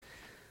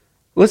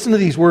Listen to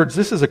these words.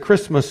 This is a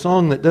Christmas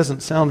song that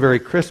doesn't sound very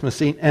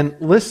Christmassy. And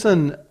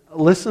listen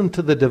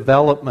to the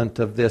development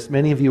of this.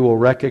 Many of you will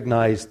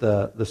recognize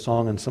the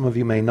song, and some of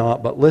you may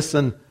not. But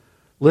listen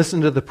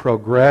to the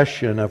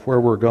progression of where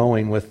we're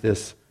going with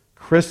this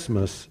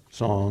Christmas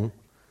song.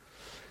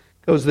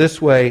 It goes this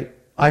way.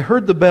 I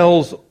heard the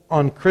bells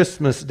on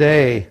Christmas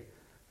Day,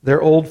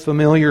 their old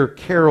familiar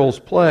carols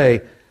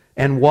play,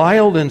 and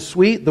wild and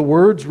sweet the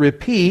words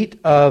repeat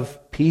of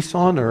peace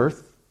on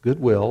earth,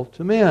 goodwill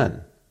to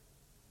men.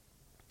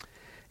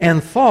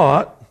 And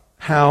thought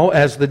how,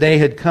 as the day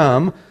had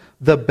come,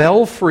 the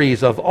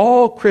belfries of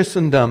all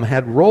Christendom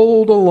had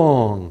rolled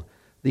along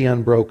the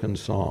unbroken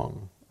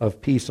song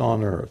of peace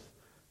on earth,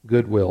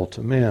 goodwill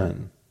to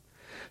men.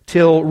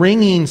 Till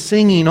ringing,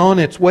 singing on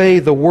its way,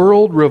 the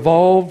world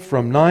revolved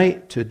from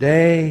night to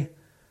day,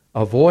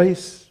 a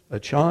voice, a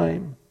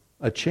chime,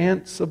 a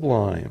chant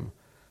sublime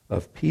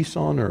of peace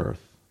on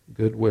earth,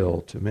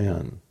 goodwill to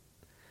men.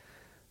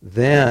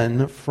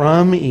 Then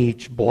from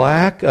each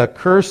black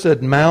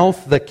accursed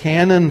mouth the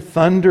cannon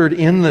thundered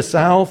in the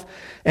south,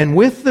 and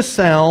with the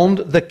sound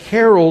the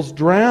carols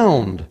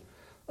drowned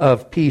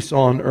of peace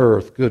on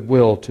earth,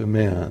 goodwill to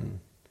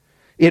men.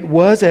 It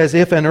was as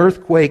if an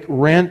earthquake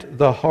rent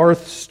the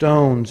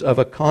hearthstones of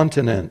a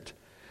continent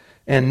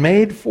and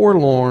made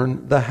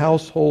forlorn the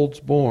households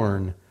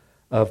born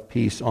of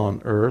peace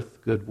on earth,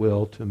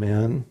 goodwill to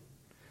men.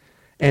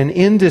 And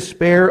in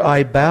despair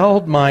I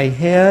bowed my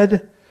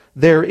head.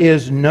 There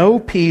is no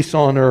peace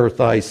on earth,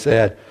 I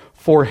said,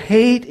 for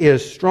hate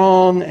is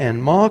strong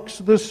and mocks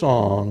the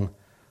song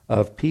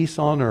of peace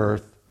on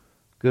earth,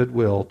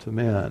 goodwill to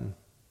men.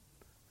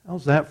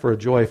 How's that for a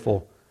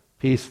joyful,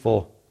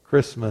 peaceful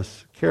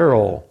Christmas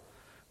carol?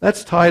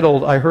 That's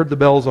titled, I Heard the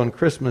Bells on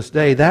Christmas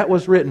Day. That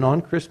was written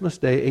on Christmas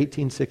Day,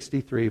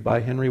 1863,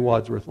 by Henry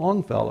Wadsworth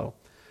Longfellow.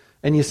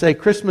 And you say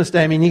Christmas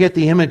Day, I mean, you get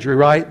the imagery,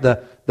 right?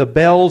 The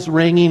bells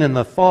ringing and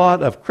the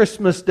thought of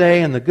Christmas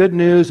Day and the good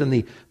news and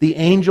the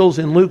angels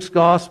in Luke's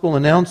gospel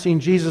announcing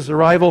Jesus'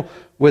 arrival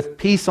with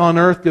peace on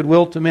earth,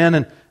 goodwill to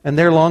men. And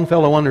there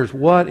Longfellow wonders,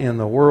 what in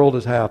the world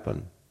has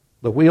happened?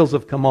 The wheels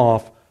have come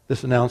off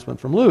this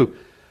announcement from Luke.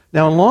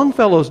 Now in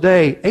Longfellow's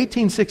day,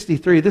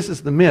 1863, this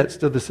is the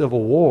midst of the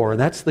Civil War, and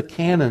that's the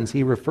cannons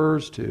he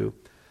refers to.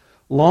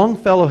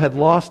 Longfellow had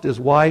lost his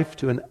wife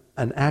to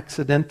an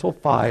accidental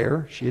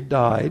fire. She had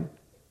died.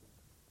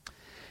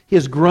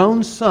 His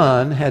grown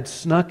son had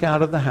snuck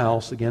out of the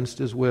house against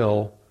his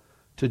will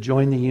to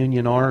join the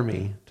Union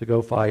Army to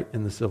go fight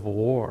in the Civil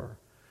War.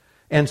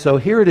 And so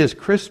here it is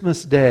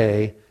Christmas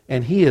Day,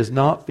 and he is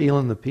not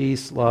feeling the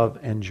peace, love,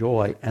 and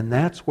joy. And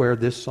that's where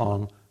this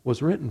song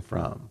was written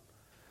from.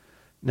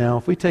 Now,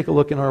 if we take a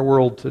look in our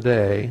world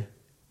today,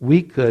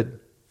 we could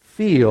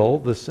feel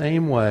the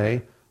same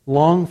way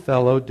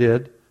Longfellow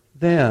did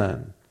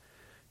then.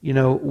 You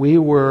know, we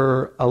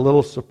were a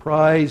little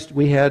surprised.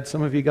 We had,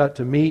 some of you got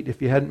to meet, if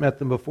you hadn't met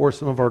them before,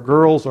 some of our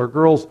girls. Our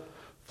girls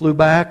flew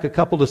back, a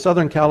couple to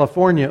Southern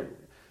California.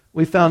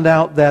 We found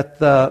out that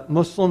the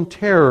Muslim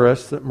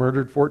terrorists that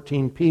murdered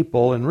 14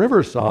 people in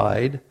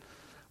Riverside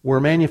were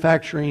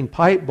manufacturing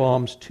pipe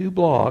bombs 2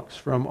 blocks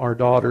from our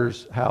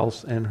daughter's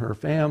house and her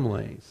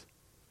family's.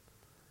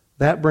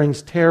 That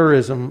brings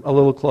terrorism a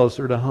little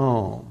closer to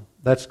home.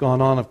 That's gone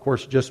on, of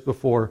course, just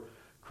before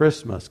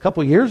Christmas. A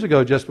couple years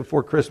ago, just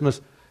before Christmas,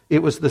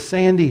 it was the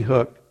Sandy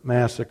Hook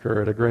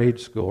massacre at a grade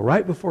school,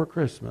 right before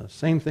Christmas.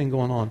 Same thing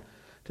going on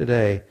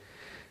today.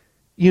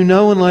 You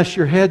know, unless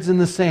your head's in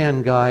the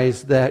sand,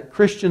 guys, that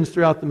Christians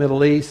throughout the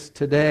Middle East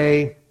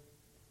today,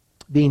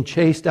 being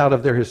chased out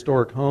of their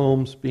historic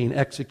homes, being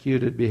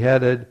executed,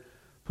 beheaded,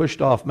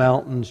 pushed off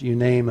mountains, you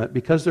name it,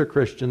 because they're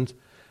Christians.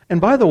 And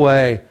by the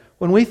way,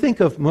 when we think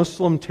of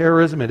Muslim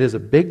terrorism, it is a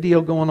big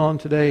deal going on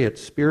today.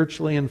 It's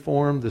spiritually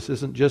informed. This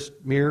isn't just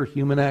mere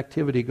human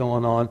activity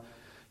going on.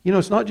 You know,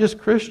 it's not just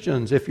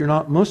Christians. If you're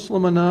not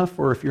Muslim enough,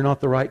 or if you're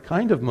not the right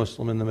kind of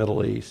Muslim in the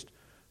Middle East,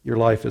 your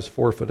life is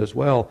forfeit as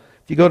well.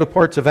 If you go to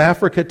parts of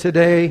Africa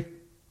today,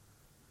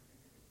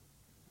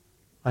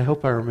 I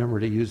hope I remember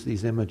to use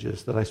these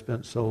images that I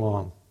spent so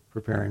long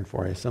preparing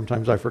for you.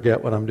 Sometimes I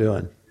forget what I'm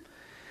doing.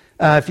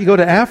 If you go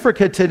to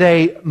Africa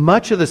today,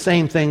 much of the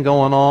same thing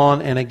going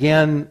on, and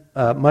again,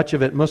 much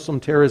of it Muslim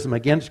terrorism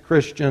against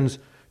Christians,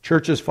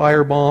 churches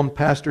firebombed,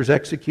 pastors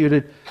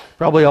executed,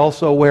 probably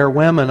also where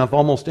women of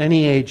almost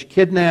any age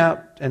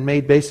kidnapped and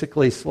made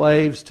basically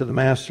slaves to the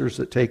masters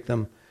that take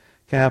them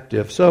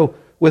captive. So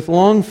with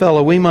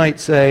Longfellow, we might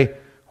say,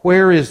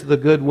 where is the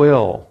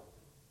goodwill?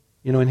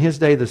 You know, in his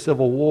day, the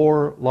Civil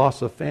War,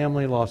 loss of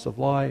family, loss of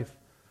life.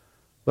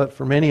 But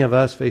for many of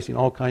us facing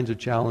all kinds of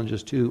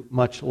challenges too,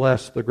 much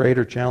less the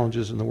greater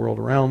challenges in the world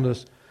around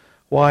us,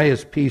 why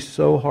is peace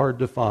so hard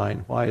to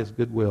find? Why is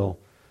goodwill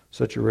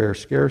such a rare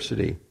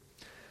scarcity?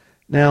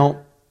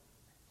 Now,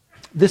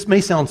 this may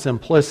sound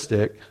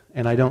simplistic,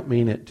 and I don't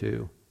mean it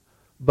to,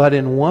 but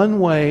in one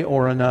way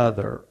or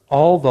another,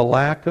 all the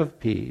lack of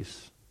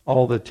peace,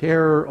 all the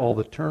terror, all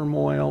the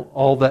turmoil,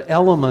 all the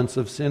elements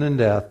of sin and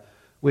death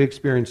we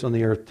experience on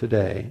the earth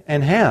today,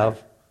 and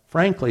have,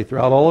 frankly,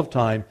 throughout all of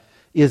time,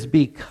 is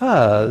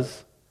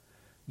because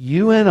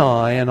you and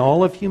I and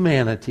all of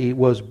humanity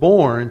was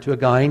born to a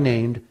guy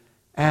named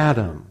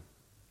Adam.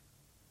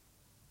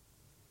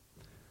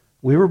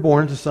 We were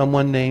born to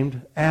someone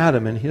named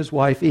Adam and his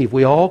wife Eve.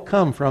 We all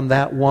come from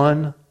that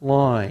one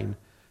line.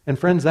 And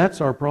friends,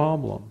 that's our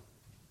problem.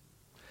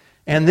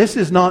 And this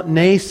is not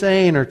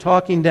naysaying or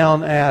talking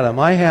down Adam.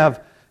 I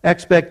have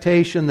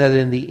expectation that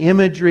in the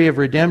imagery of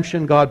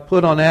redemption God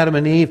put on Adam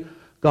and Eve,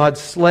 God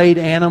slayed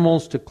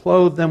animals to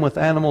clothe them with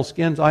animal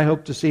skins. I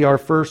hope to see our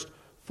first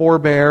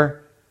forebear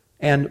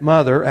and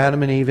mother,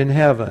 Adam and Eve, in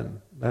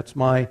heaven. That's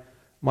my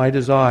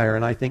desire,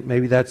 and I think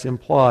maybe that's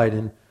implied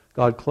in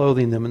God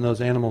clothing them in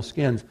those animal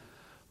skins.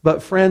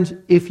 But friends,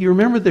 if you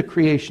remember the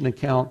creation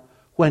account,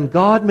 when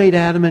God made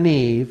Adam and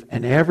Eve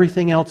and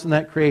everything else in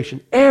that creation,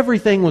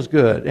 everything was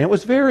good, and it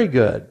was very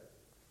good.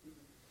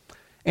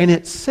 And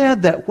it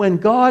said that when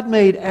God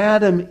made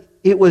Adam,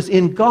 it was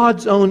in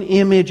God's own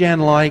image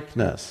and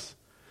likeness.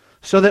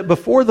 So that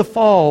before the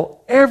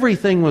fall,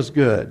 everything was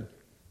good.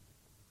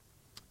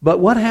 But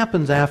what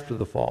happens after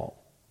the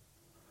fall?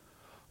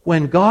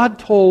 When God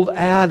told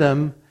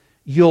Adam,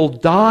 you'll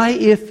die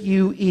if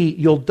you eat,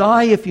 you'll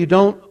die if you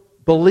don't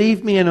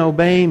believe me and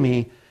obey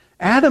me,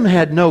 Adam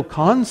had no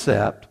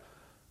concept,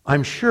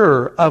 I'm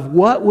sure, of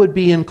what would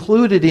be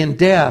included in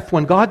death.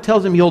 When God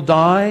tells him you'll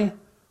die,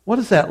 what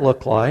does that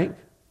look like?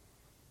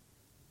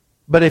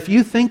 But if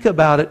you think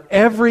about it,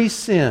 every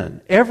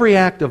sin, every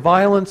act of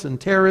violence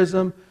and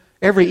terrorism,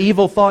 every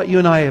evil thought you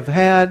and I have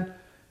had,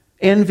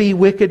 envy,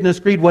 wickedness,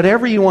 greed,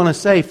 whatever you want to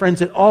say,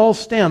 friends, it all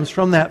stems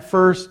from that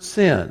first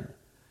sin.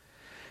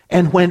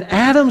 And when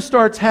Adam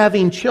starts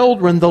having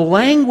children, the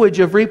language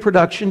of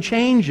reproduction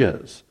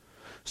changes.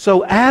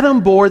 So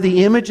Adam bore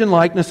the image and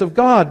likeness of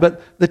God.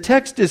 But the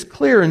text is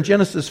clear in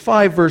Genesis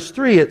 5, verse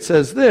 3. It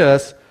says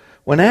this,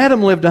 when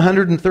Adam lived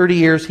 130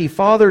 years, he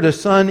fathered a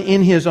son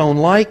in his own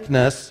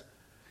likeness,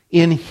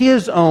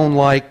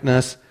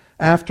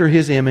 after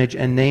his image,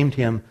 and named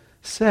him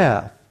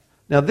Seth.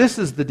 Now this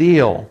is the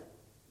deal.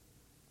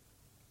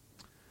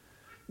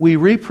 We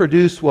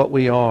reproduce what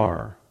we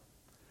are.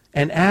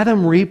 And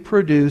Adam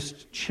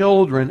reproduced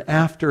children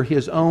after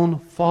his own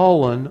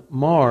fallen,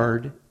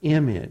 marred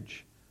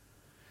image.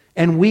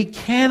 And we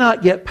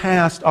cannot get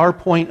past our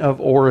point of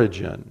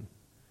origin.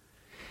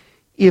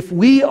 If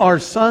we are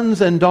sons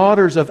and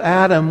daughters of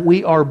Adam,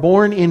 we are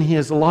born in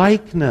his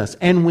likeness,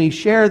 and we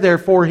share,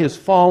 therefore, his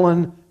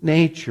fallen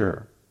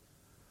nature.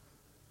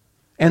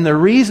 And the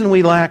reason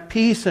we lack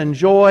peace and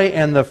joy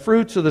and the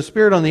fruits of the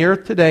Spirit on the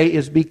earth today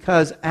is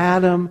because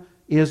Adam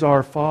is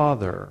our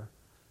father.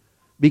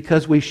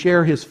 Because we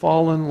share his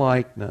fallen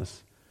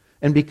likeness.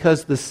 And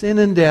because the sin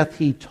and death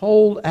he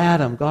told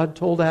Adam, God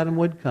told Adam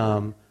would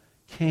come,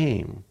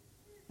 came.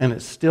 And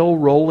it's still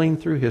rolling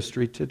through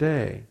history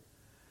today.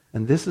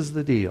 And this is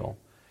the deal.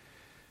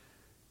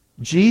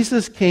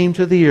 Jesus came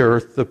to the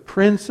earth, the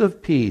Prince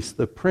of Peace,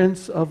 the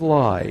Prince of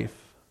Life,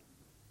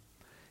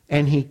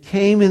 and he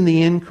came in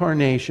the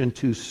incarnation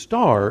to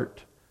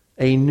start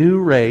a new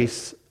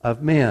race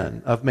of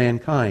men, of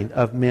mankind,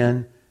 of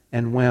men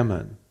and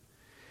women.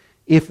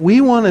 If we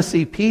want to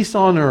see peace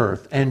on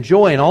earth and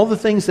joy and all the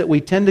things that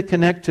we tend to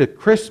connect to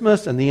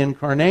Christmas and the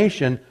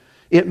incarnation,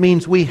 it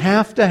means we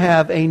have to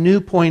have a new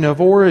point of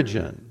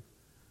origin.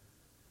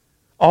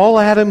 All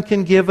Adam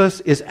can give us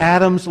is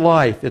Adam's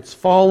life. It's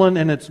fallen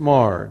and it's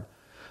marred.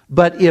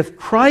 But if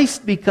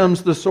Christ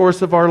becomes the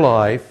source of our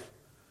life,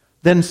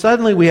 then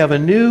suddenly we have a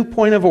new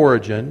point of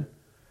origin.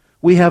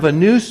 We have a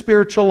new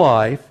spiritual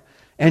life.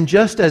 And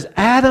just as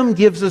Adam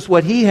gives us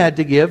what he had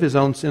to give, his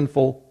own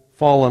sinful,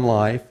 fallen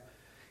life,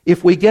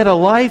 if we get a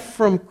life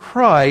from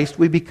Christ,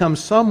 we become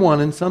someone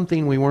and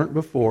something we weren't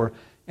before.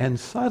 And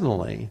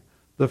suddenly,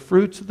 the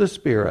fruits of the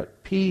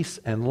Spirit, peace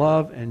and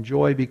love and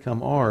joy,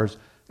 become ours.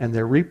 And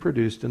they're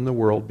reproduced in the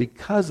world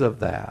because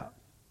of that.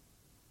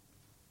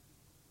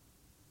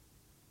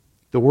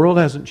 The world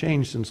hasn't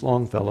changed since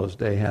Longfellow's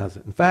day, has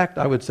it? In fact,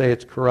 I would say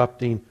it's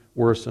corrupting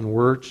worse and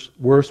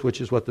worse, which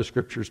is what the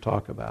Scriptures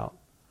talk about.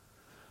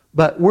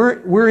 But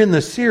we're in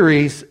the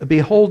series,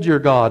 Behold Your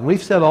God. And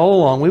we've said all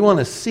along, we want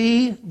to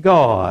see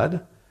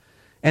God.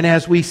 And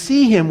as we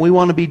see Him, we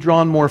want to be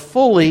drawn more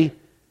fully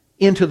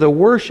into the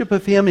worship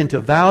of Him, into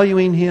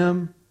valuing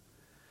Him.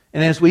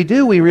 And as we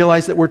do, we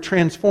realize that we're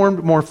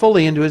transformed more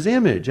fully into His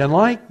image and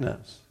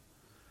likeness.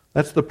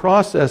 That's the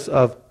process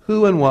of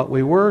who and what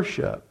we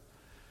worship.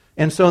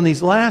 And so in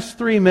these last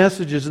 3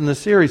 messages in the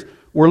series,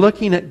 we're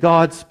looking at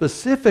God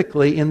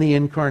specifically in the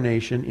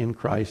incarnation in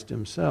Christ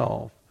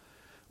Himself.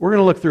 We're going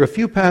to look through a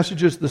few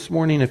passages this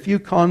morning, a few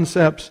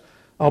concepts.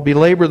 I'll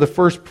belabor the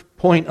first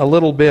point a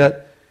little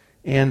bit,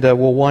 and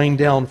we'll wind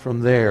down from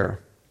there.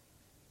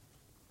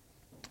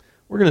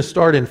 We're going to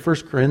start in 1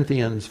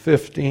 Corinthians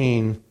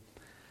 15.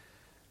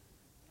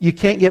 You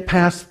can't get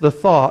past the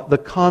thought, the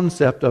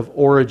concept of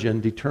origin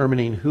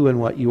determining who and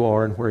what you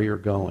are and where you're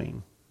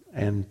going.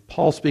 And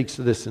Paul speaks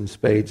to this in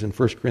spades in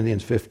 1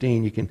 Corinthians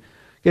 15. You can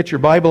get your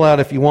Bible out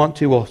if you want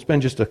to. We'll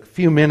spend just a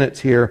few minutes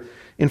here.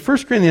 In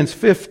 1 Corinthians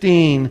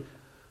 15,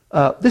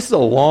 this is a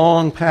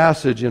long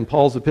passage in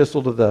Paul's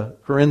epistle to the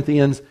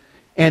Corinthians.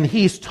 And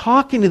he's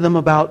talking to them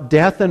about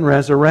death and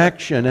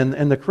resurrection.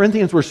 And the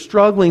Corinthians were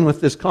struggling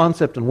with this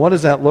concept and what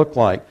does that look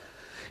like?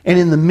 And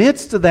in the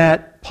midst of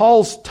that,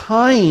 Paul's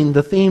tying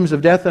the themes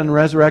of death and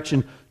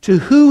resurrection to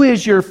who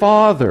is your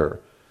Father?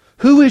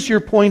 Who is your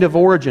point of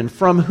origin?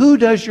 From who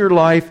does your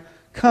life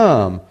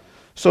come?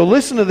 So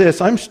listen to this.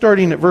 I'm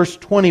starting at verse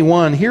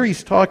 21. Here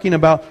he's talking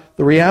about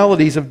the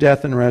realities of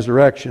death and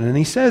resurrection. And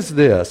he says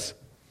this,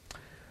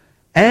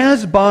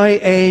 as by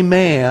a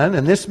man,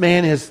 and this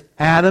man is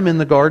Adam in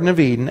the Garden of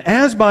Eden,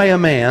 as by a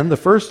man, the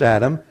first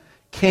Adam,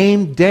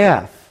 came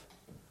death.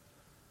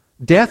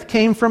 Death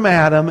came from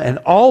Adam, and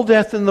all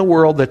death in the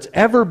world that's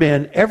ever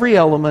been, every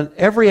element,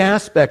 every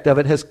aspect of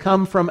it has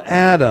come from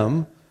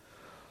Adam.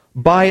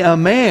 By a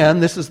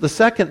man, this is the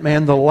second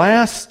man, the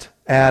last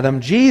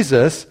Adam,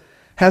 Jesus,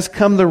 has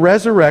come the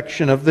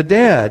resurrection of the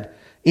dead.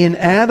 In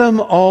Adam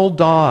all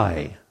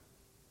die.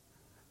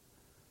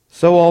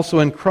 So also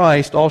in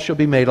Christ all shall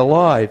be made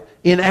alive.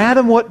 In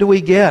Adam what do we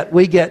get?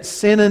 We get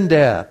sin and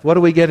death. What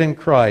do we get in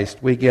Christ?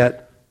 We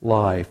get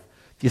life.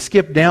 If you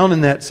skip down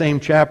in that same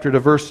chapter to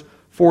verse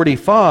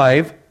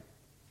 45,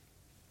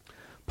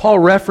 Paul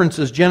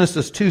references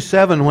Genesis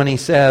 2:7 when he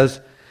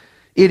says,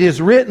 it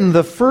is written,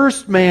 the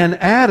first man,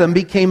 Adam,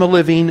 became a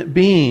living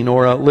being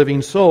or a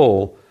living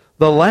soul.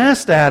 The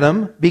last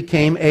Adam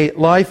became a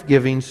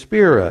life-giving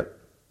spirit.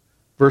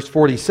 Verse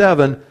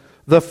 47,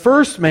 the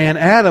first man,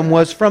 Adam,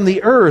 was from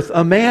the earth,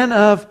 a man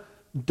of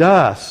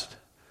dust.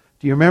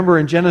 Do you remember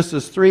in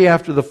Genesis 3,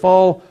 after the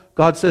fall,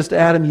 God says to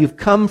Adam, you've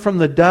come from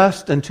the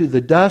dust, and to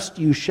the dust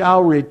you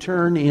shall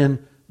return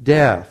in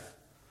death.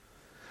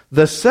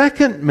 The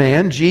second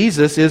man,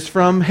 Jesus, is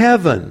from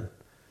heaven.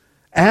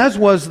 As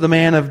was the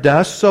man of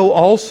dust, so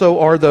also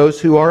are those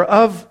who are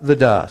of the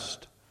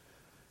dust.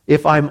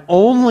 If I'm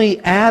only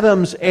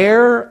Adam's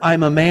heir,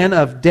 I'm a man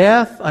of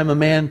death, I'm a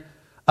man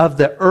of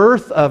the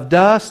earth, of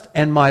dust,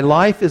 and my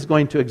life is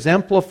going to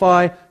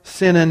exemplify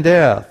sin and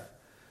death.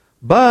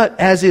 But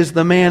as is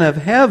the man of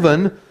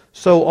heaven,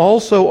 so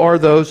also are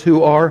those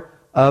who are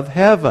of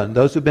heaven,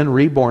 those who've been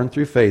reborn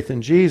through faith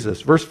in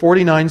Jesus. Verse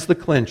 49 is the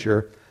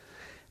clincher.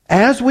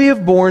 As we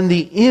have borne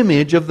the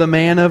image of the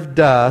man of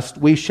dust,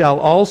 we shall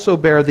also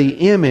bear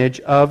the image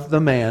of the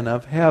man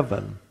of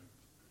heaven.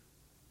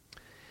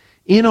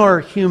 In our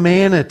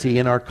humanity,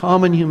 in our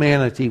common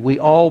humanity, we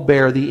all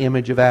bear the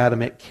image of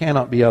Adam. It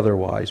cannot be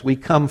otherwise. We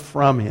come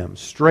from him,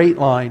 straight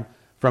line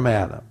from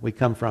Adam. We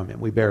come from him.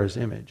 We bear his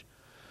image.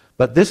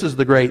 But this is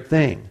the great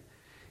thing.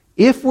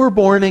 If we're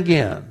born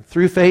again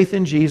through faith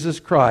in Jesus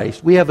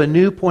Christ, we have a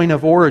new point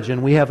of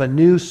origin. We have a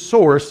new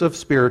source of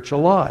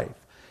spiritual life.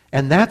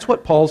 And that's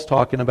what Paul's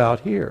talking about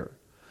here.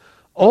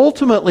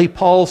 Ultimately,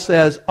 Paul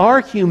says our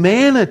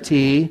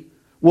humanity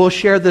will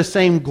share the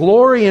same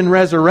glory and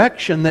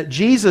resurrection that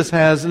Jesus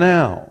has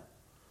now.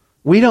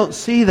 We don't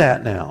see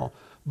that now.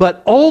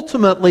 But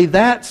ultimately,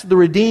 that's the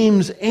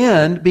redeemed's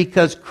end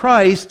because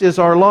Christ is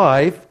our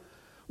life,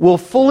 will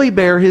fully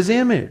bear his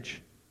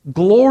image,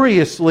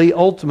 gloriously,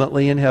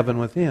 ultimately in heaven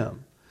with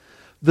him.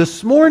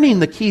 This morning,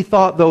 the key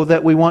thought, though,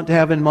 that we want to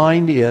have in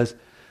mind is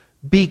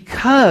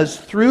because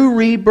through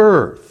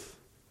rebirth,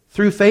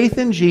 through faith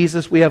in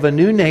Jesus, we have a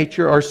new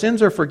nature. Our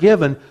sins are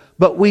forgiven,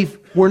 but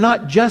we're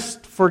not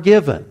just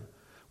forgiven.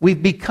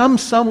 We've become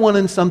someone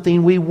and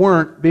something we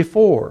weren't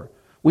before.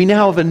 We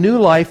now have a new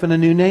life and a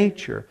new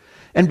nature.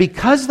 And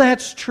because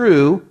that's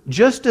true,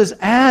 just as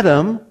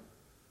Adam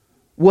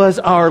was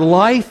our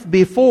life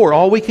before,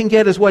 all we can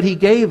get is what he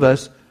gave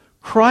us,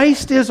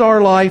 Christ is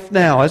our life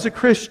now as a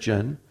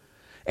Christian,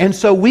 and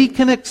so we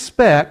can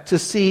expect to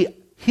see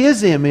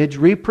his image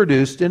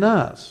reproduced in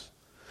us.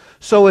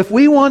 So if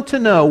we want to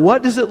know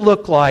what does it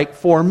look like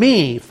for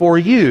me, for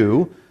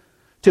you,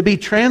 to be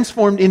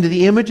transformed into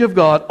the image of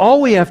God,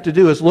 all we have to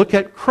do is look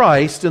at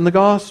Christ in the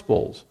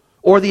Gospels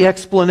or the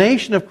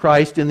explanation of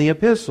Christ in the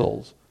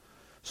epistles.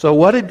 So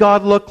what did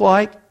God look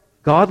like?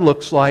 God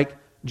looks like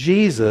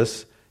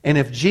Jesus. And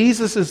if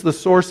Jesus is the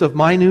source of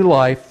my new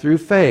life through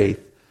faith,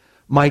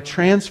 my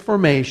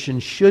transformation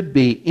should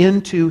be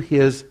into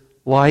his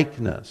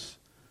likeness.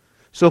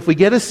 So if we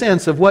get a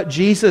sense of what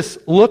Jesus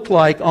looked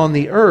like on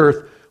the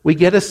earth, we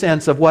get a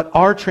sense of what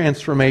our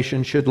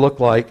transformation should look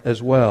like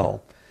as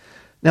well.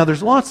 Now,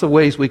 there's lots of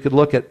ways we could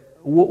look at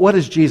what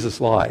is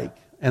Jesus like.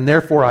 And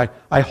therefore,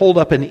 I hold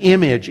up an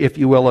image, if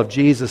you will, of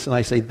Jesus, and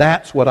I say,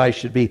 that's what I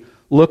should be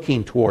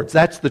looking towards.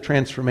 That's the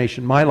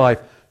transformation my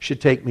life should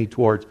take me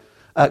towards.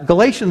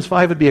 Galatians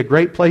 5 would be a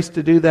great place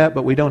to do that,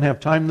 but we don't have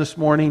time this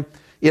morning.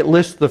 It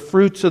lists the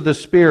fruits of the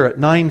Spirit,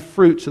 9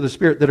 fruits of the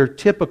Spirit that are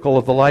typical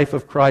of the life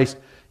of Christ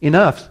in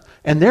us.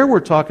 And there we're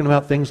talking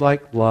about things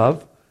like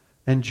love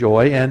and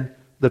joy and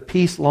the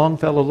peace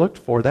Longfellow looked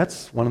for.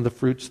 That's one of the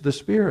fruits of the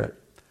Spirit.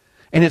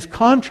 And it's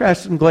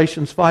contrasted in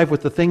Galatians 5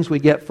 with the things we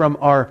get from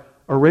our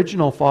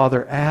original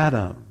father,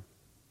 Adam.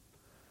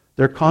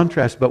 They're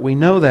contrast, but we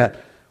know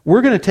that.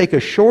 We're going to take a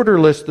shorter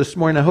list this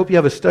morning. I hope you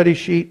have a study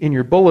sheet in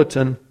your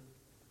bulletin.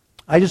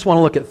 I just want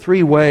to look at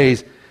 3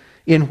 ways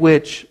in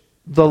which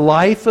the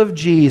life of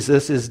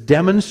Jesus is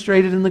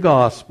demonstrated in the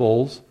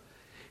Gospels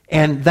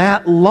And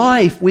that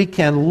life we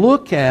can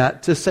look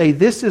at to say,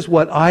 this is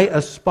what I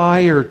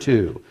aspire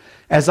to.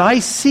 As I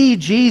see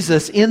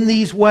Jesus in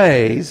these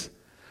ways,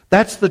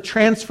 that's the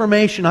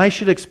transformation I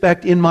should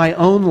expect in my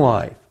own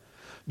life.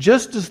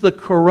 Just as the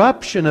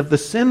corruption of the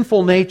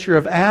sinful nature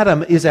of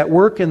Adam is at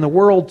work in the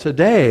world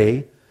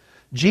today,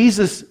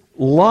 Jesus'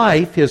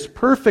 life, His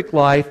perfect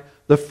life,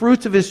 the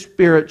fruits of His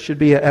Spirit should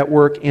be at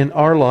work in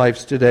our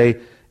lives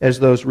today as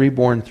those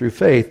reborn through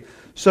faith.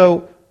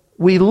 So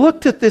we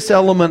looked at this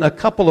element a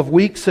couple of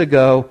weeks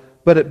ago,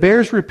 but it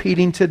bears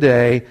repeating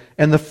today.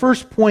 And the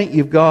first point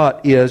you've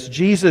got is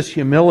Jesus'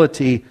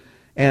 humility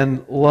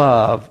and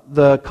love.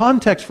 The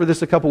context for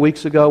this a couple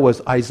weeks ago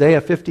was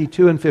Isaiah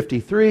 52 and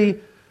 53.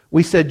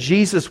 We said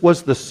Jesus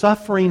was the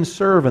suffering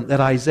servant that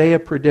Isaiah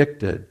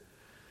predicted.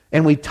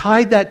 And we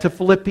tied that to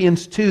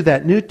Philippians 2,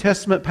 that New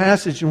Testament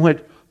passage in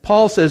which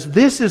Paul says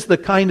this is the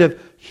kind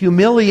of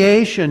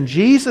humiliation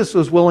Jesus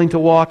was willing to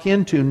walk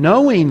into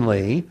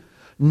knowingly,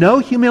 no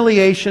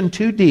humiliation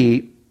too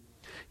deep,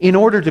 in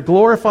order to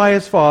glorify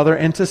His Father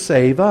and to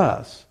save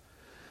us.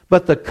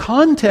 But the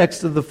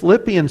context of the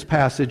Philippians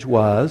passage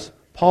was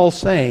Paul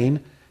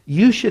saying,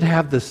 you should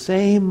have the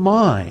same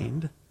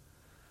mind,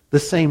 the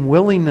same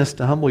willingness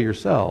to humble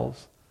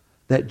yourselves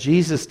that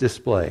Jesus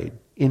displayed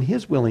in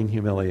His willing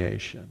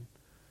humiliation.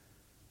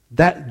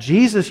 That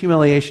Jesus'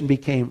 humiliation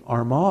became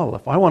our model.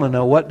 If I want to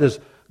know what does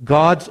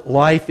God's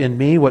life in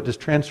me, what does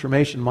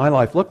transformation in my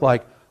life look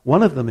like,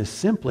 one of them is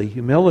simply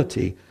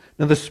humility.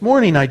 Now this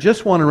morning I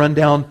just want to run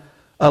down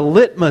a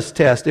litmus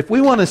test. If we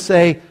want to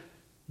say,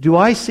 do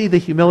I see the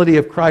humility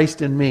of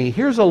Christ in me?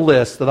 Here's a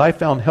list that I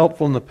found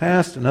helpful in the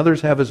past and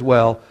others have as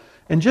well.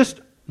 And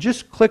just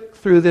click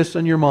through this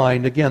in your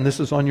mind. Again, this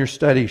is on your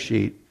study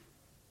sheet.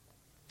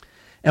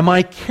 Am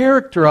I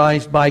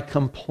characterized by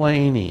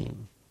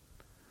complaining?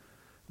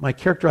 Am I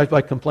characterized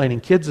by complaining?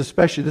 Kids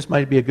especially, this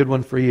might be a good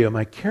one for you. Am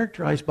I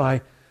characterized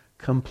by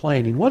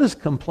complaining? What does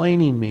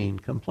complaining mean?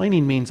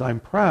 Complaining means I'm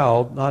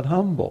proud, not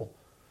humble.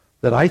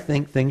 That I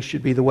think things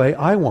should be the way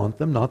I want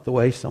them, not the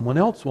way someone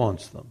else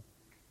wants them.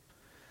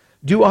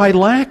 Do I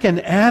lack an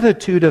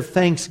attitude of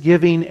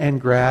thanksgiving and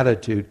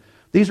gratitude?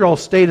 These are all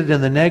stated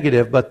in the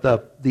negative, but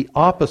the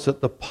opposite,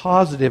 the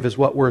positive, is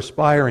what we're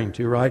aspiring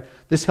to, right?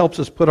 This helps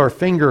us put our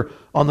finger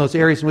on those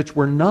areas in which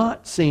we're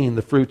not seeing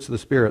the fruits of the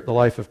Spirit, the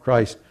life of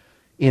Christ,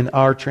 in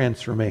our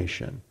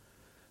transformation.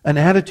 An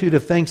attitude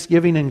of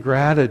thanksgiving and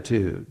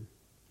gratitude.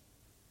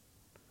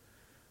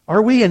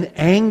 Are we an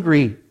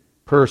angry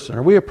person?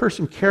 Are we a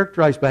person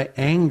characterized by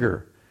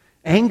anger?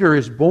 Anger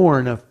is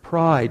born of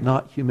pride,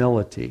 not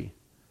humility.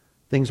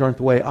 Things aren't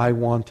the way I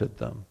wanted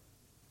them.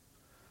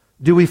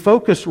 Do we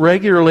focus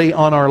regularly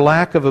on our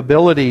lack of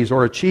abilities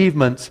or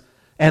achievements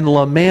and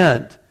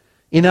lament?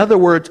 In other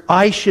words,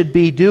 I should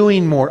be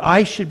doing more.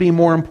 I should be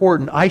more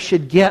important. I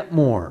should get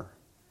more.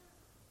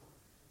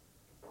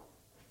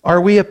 Are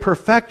we a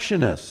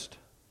perfectionist?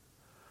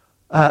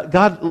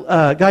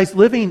 Guys,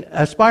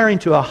 aspiring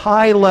to a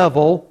high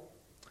level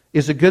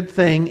is a good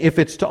thing if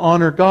it's to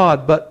honor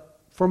God. But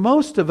for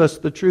most of us,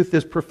 the truth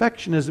is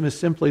perfectionism is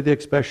simply the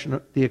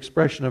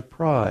expression of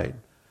pride.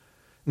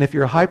 And if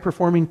you're a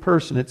high-performing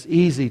person, it's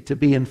easy to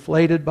be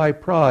inflated by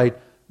pride,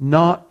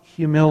 not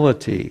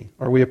humility.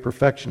 Are we a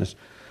perfectionist?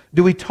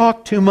 Do we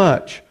talk too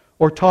much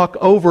or talk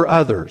over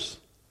others?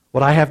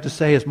 What I have to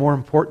say is more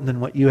important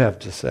than what you have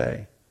to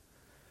say.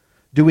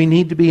 Do we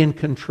need to be in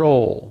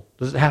control?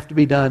 Does it have to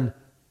be done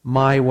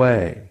my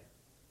way?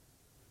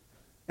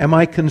 Am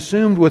I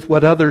consumed with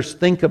what others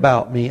think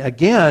about me?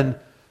 Again,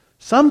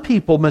 some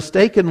people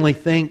mistakenly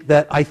think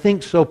that I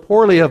think so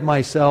poorly of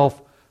myself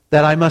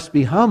that I must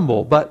be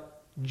humble. But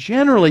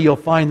generally you'll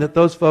find that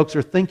those folks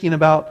are thinking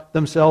about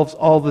themselves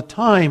all the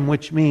time,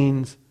 which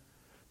means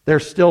they're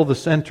still the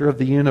center of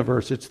the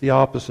universe. It's the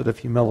opposite of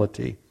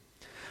humility.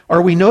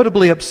 Are we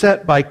notably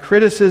upset by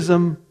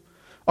criticism?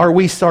 Are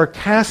we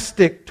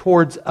sarcastic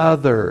towards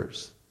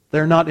others?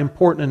 They're not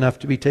important enough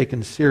to be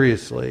taken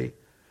seriously.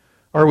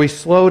 Are we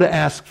slow to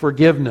ask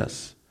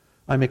forgiveness?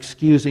 I'm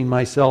excusing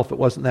myself, it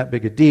wasn't that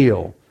big a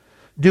deal.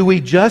 Do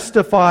we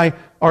justify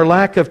our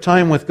lack of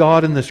time with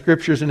God in the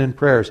Scriptures and in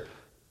prayers?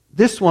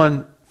 This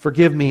one,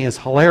 forgive me, is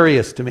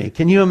hilarious to me.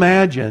 Can you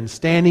imagine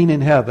standing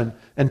in heaven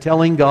and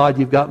telling God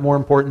you've got more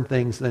important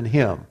things than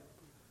Him?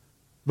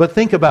 But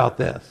think about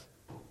this.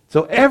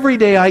 So every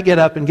day I get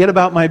up and get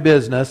about my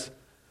business,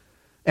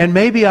 and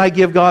maybe I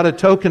give God a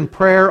token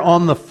prayer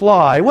on the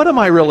fly. What am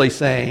I really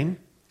saying?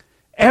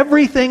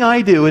 Everything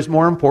I do is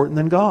more important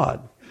than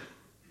God.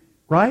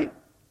 Right?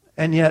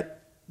 And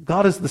yet,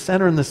 God is the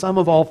center and the sum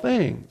of all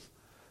things.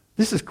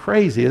 This is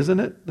crazy, isn't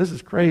it? This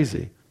is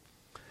crazy.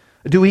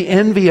 Do we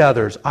envy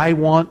others? I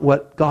want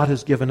what God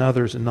has given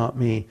others and not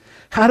me.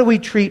 How do we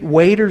treat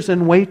waiters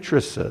and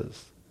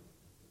waitresses?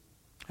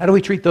 How do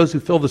we treat those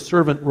who fill the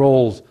servant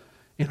roles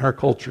in our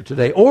culture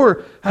today?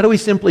 Or how do we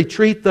simply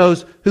treat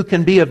those who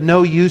can be of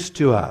no use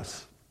to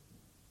us?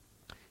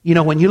 You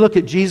know, when you look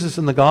at Jesus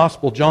in the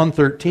gospel, John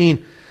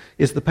 13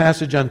 is the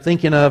passage I'm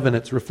thinking of, and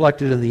it's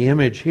reflected in the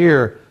image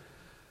here.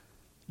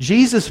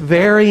 Jesus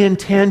very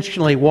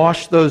intentionally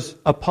washed those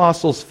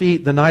apostles'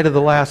 feet the night of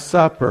the Last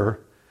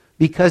Supper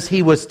because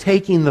he was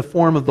taking the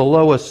form of the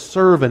lowest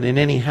servant in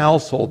any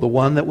household, the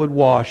one that would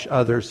wash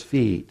others'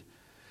 feet.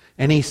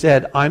 And he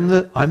said, I'm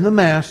the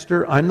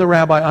master, I'm the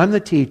rabbi, I'm the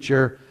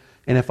teacher,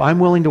 and if I'm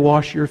willing to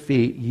wash your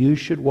feet, you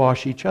should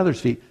wash each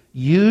other's feet.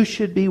 You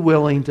should be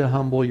willing to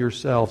humble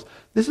yourselves.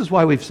 This is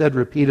why we've said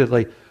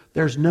repeatedly,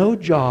 there's no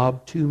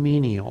job too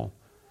menial.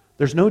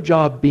 There's no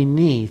job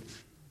beneath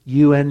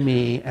you and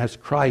me as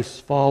Christ's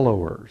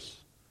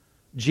followers.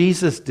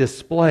 Jesus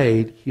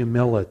displayed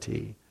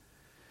humility.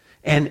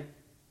 And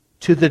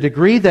to the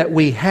degree that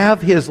we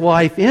have His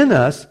life in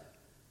us,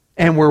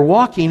 and we're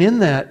walking in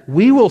that,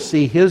 we will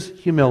see His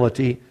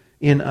humility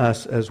in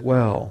us as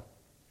well.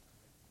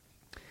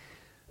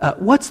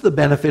 What's the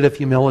benefit of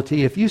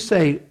humility? If you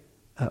say,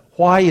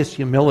 why is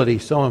humility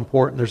so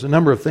important? There's a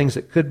number of things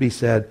that could be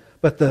said,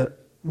 but the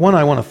one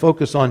I want to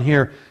focus on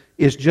here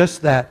is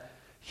just that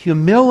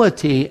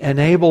humility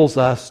enables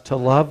us to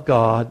love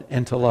God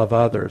and to love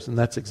others. And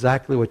that's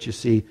exactly what you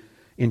see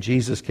in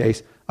Jesus'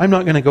 case. I'm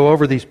not going to go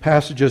over these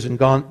passages in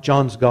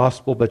John's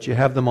Gospel, but you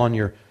have them on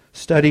your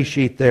study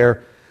sheet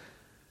there.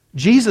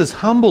 Jesus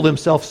humbled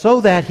Himself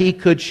so that He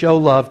could show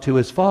love to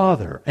His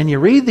Father. And you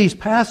read these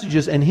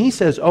passages and He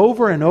says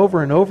over and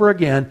over and over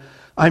again,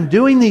 I'm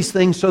doing these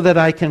things so that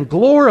I can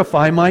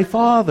glorify my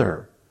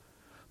Father.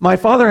 My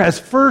Father has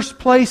first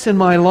place in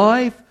my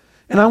life,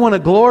 and I want to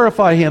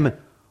glorify Him.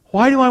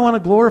 Why do I want to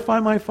glorify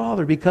my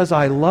Father? Because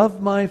I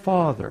love my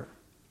Father.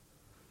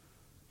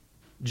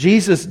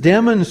 Jesus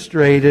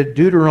demonstrated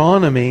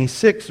Deuteronomy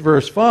 6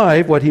 verse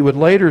 5, what He would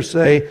later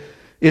say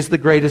is the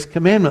greatest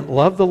commandment.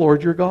 Love the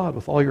Lord your God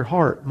with all your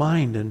heart,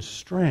 mind, and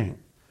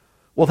strength.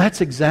 Well, that's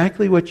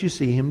exactly what you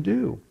see Him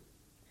do.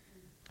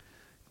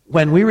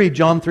 When we read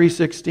John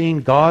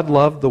 3:16, God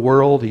loved the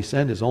world, He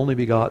sent His only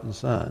begotten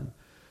Son.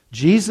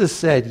 Jesus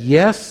said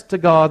yes to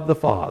God the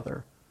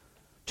Father,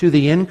 to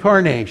the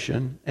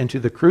incarnation, and to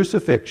the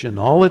crucifixion,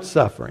 all its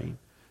suffering,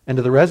 and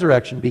to the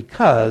resurrection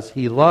because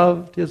He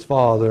loved His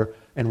Father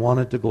and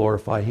wanted to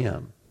glorify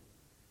Him.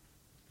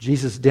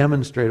 Jesus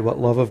demonstrated what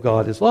love of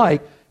God is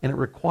like, and it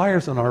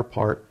requires on our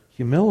part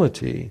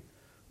humility.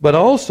 But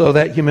also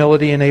that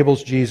humility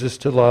enables Jesus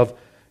to love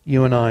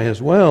you and I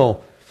as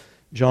well.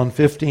 John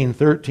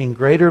 15:13,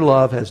 greater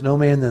love has no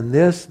man than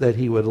this, that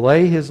he would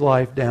lay his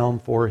life down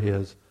for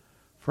his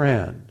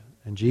friend.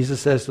 And Jesus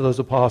says to those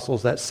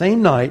apostles, that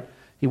same night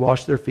He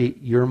washed their feet,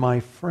 you're my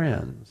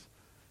friends,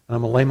 and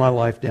I'm going to lay my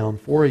life down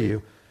for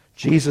you.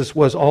 Jesus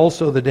was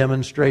also the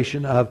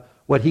demonstration of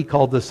what He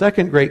called the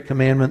second great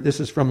commandment. This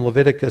is from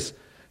Leviticus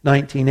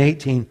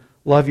 19:18,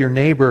 love your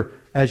neighbor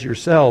as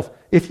yourself.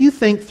 If you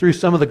think through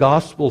some of the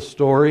gospel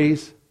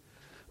stories,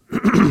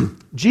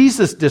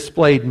 Jesus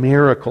displayed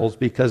miracles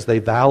because they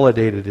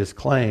validated His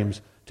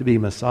claims to be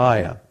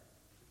Messiah.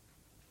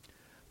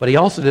 But He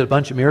also did a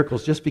bunch of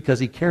miracles just because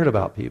He cared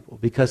about people,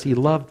 because He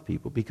loved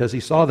people, because He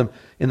saw them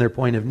in their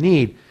point of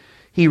need.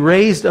 He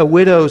raised a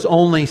widow's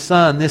only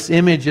son. This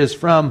image is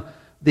from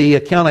the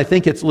account, I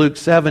think it's Luke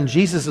 7.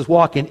 Jesus is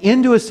walking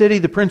into a city,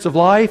 the Prince of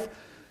Life,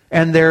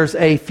 and there's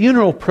a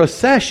funeral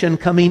procession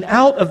coming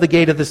out of the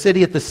gate of the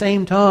city at the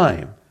same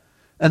time.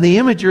 And the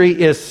imagery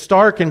is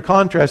stark in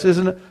contrast,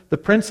 isn't it? The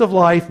Prince of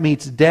Life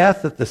meets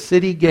death at the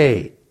city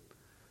gate.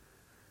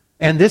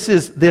 And this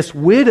is this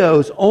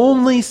widow's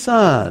only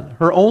son,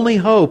 her only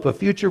hope of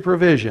future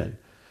provision.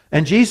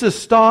 And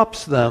Jesus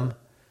stops them,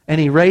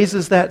 and He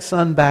raises that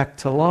son back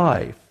to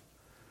life.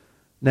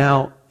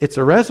 Now, it's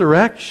a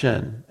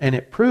resurrection, and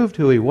it proved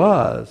who He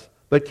was,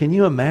 but can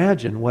you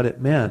imagine what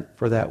it meant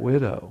for that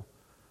widow?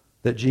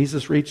 That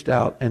Jesus reached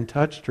out and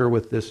touched her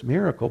with this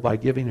miracle by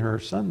giving her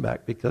son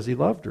back because He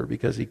loved her,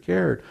 because He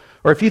cared.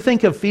 Or if you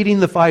think of feeding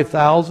the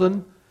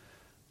 5,000,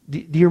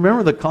 do you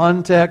remember the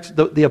context?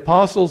 The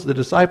apostles, the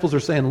disciples are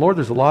saying, Lord,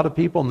 there's a lot of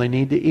people and they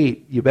need to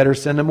eat. You better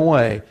send them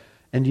away.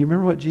 And do you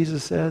remember what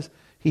Jesus says?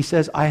 He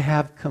says, I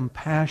have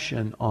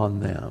compassion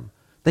on them.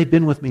 They've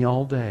been with me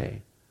all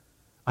day.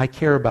 I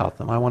care about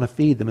them. I want to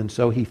feed them. And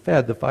so He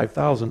fed the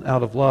 5,000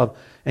 out of love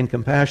and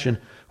compassion.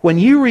 When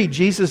you read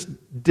Jesus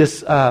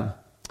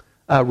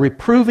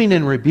reproving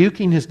and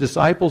rebuking His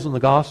disciples in the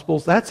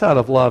Gospels, that's out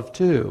of love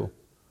too.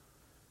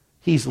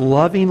 He's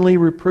lovingly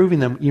reproving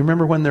them. You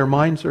remember when their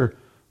minds are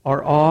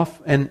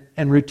off? And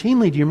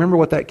routinely, do you remember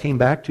what that came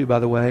back to, by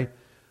the way?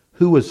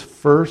 Who was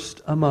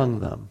first among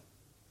them?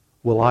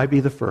 Will I be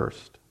the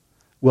first?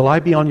 Will I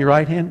be on your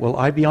right hand? Will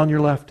I be on your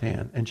left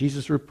hand? And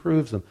Jesus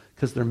reproves them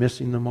because they're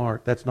missing the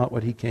mark. That's not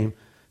what He came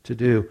to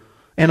do.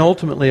 And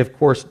ultimately, of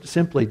course,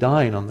 simply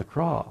dying on the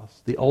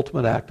cross, the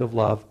ultimate act of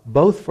love,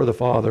 both for the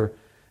Father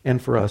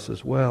and for us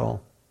as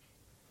well.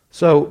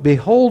 So,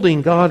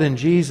 beholding God in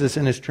Jesus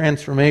in His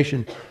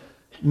transformation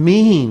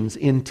means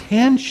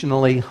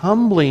intentionally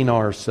humbling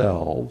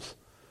ourselves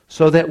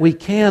so that we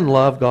can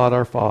love God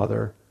our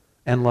Father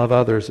and love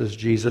others as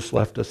Jesus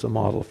left us a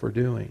model for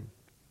doing.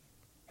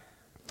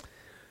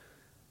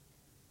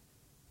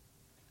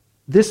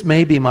 This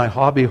may be my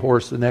hobby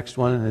horse, the next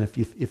one, and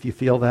if you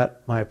feel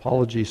that, my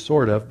apologies,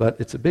 sort of, but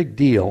it's a big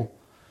deal.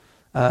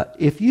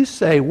 If you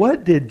say,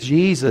 what did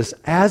Jesus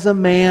as a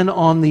man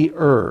on the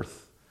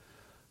earth,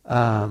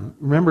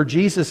 remember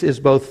Jesus is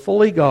both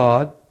fully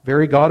God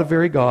of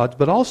very gods,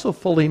 but also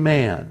fully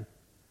man.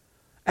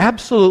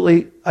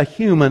 Absolutely a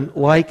human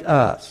like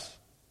us,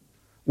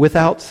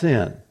 without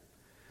sin.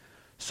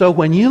 So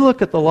when you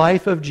look at the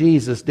life of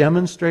Jesus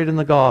demonstrated in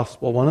the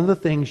gospel, one of the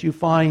things you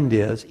find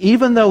is,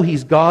 even though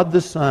he's God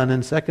the Son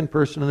and second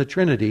person of the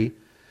Trinity,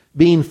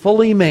 being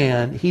fully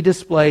man, he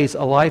displays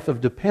a life of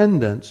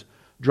dependence,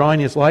 drawing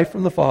his life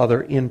from the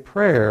Father in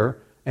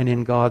prayer and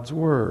in God's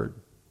Word.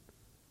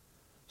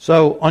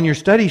 So on your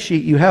study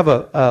sheet, you have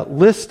a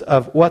list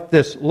of what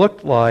this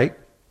looked like.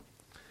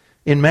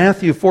 In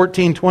Matthew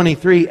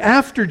 14:23,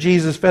 after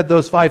Jesus fed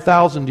those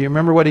 5,000, do you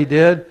remember what he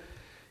did?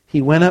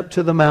 He went up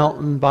to the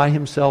mountain by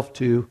himself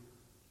to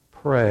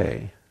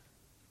pray.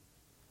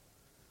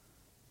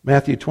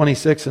 Matthew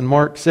 26 and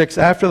Mark 6,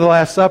 after the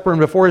Last Supper and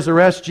before his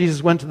arrest,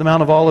 Jesus went to the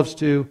Mount of Olives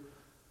to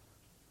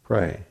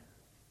pray.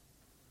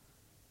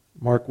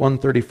 Mark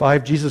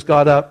 1:35, Jesus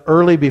got up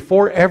early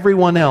before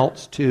everyone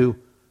else to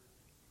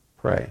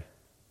pray.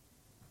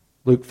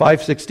 Luke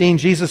 5:16,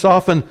 Jesus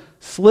often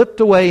slipped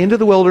away into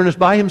the wilderness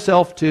by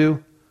himself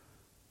to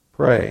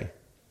pray.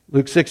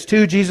 Luke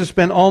 6:2, Jesus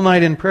spent all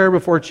night in prayer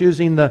before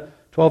choosing the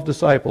 12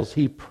 disciples.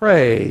 He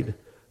prayed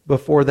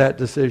before that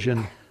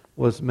decision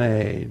was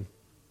made.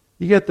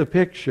 You get the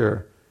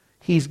picture.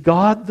 He's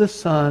God the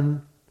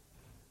Son,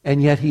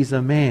 and yet he's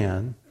a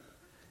man.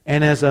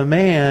 And as a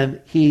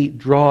man, he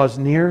draws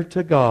near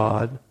to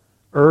God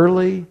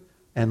early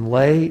and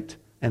late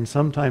and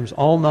sometimes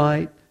all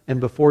night, and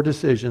before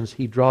decisions,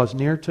 he draws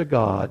near to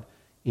God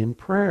in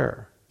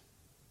prayer.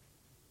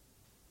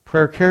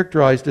 Prayer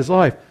characterized his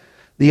life.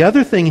 The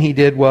other thing he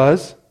did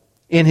was,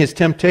 in his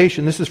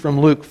temptation, this is from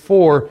Luke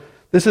 4,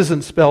 this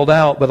isn't spelled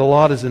out, but a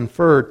lot is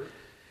inferred.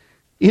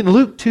 In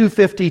Luke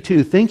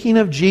 2:52, thinking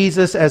of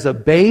Jesus as a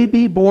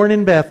baby born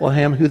in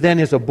Bethlehem, who then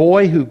is a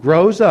boy who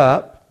grows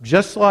up,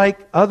 just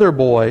like other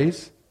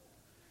boys,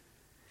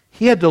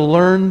 he had to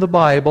learn the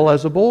Bible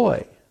as a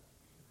boy.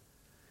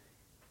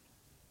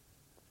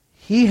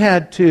 He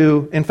had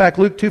to, in fact,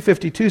 Luke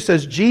 2:52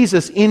 says,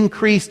 Jesus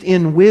increased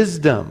in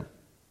wisdom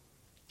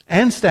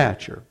and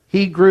stature.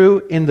 He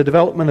grew in the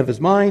development of his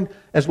mind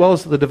as well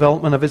as the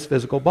development of his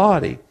physical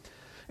body.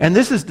 And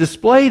this is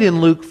displayed in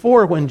Luke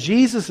 4 when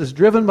Jesus is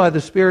driven by the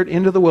Spirit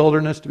into the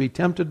wilderness to be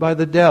tempted by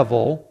the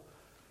devil.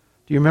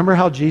 Do you remember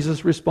how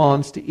Jesus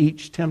responds to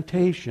each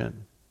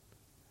temptation?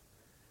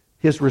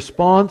 His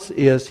response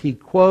is he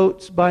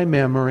quotes by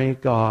memory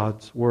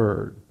God's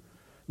Word.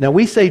 Now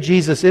we say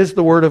Jesus is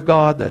the Word of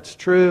God. That's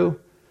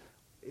true.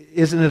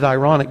 Isn't it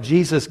ironic?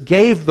 Jesus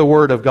gave the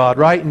Word of God,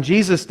 right? In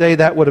Jesus' day,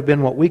 that would have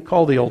been what we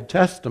call the Old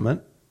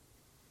Testament.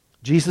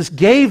 Jesus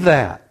gave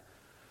that.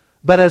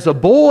 But as a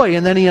boy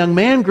and then a young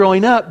man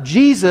growing up,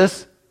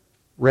 Jesus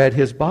read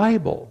his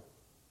Bible.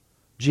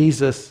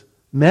 Jesus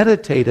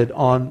meditated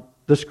on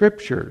the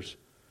Scriptures.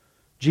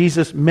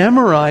 Jesus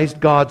memorized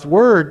God's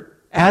Word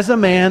as a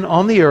man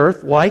on the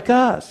earth like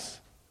us.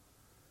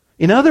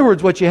 In other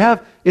words, what you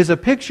have is a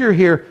picture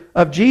here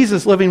of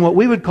Jesus living what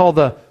we would call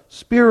the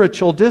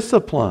spiritual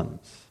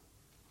disciplines.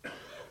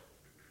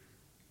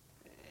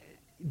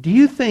 Do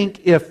you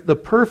think if the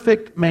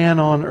perfect man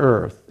on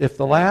earth, if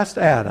the last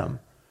Adam,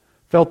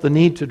 felt the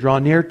need to draw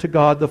near to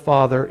God the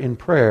Father in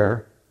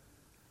prayer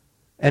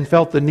and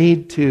felt the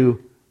need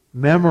to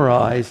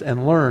memorize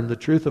and learn the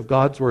truth of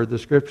God's Word, the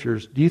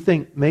Scriptures, do you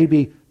think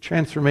maybe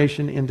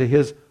transformation into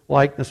His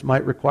likeness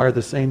might require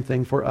the same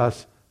thing for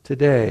us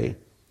today?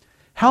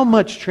 How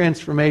much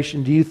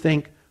transformation do you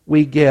think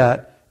we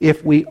get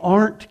if we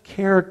aren't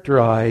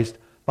characterized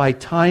by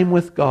time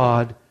with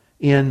God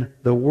in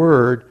the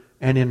Word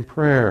and in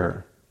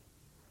prayer?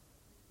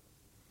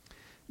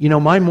 You know,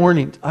 my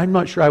mornings, I'm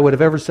not sure I would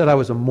have ever said I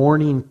was a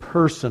morning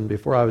person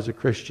before I was a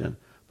Christian,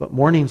 but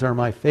mornings are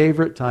my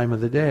favorite time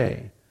of the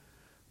day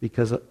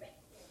because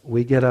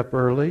we get up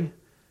early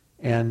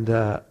and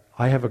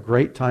I have a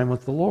great time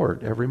with the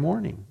Lord every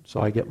morning.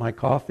 So I get my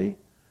coffee.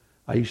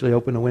 I usually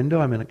open a window.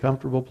 I'm in a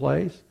comfortable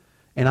place.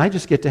 And I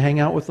just get to hang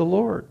out with the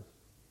Lord.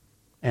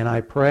 And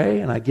I pray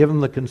and I give Him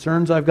the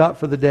concerns I've got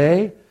for the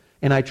day.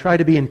 And I try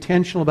to be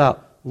intentional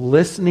about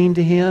listening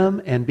to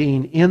Him and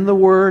being in the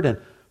Word and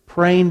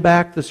praying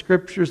back the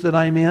Scriptures that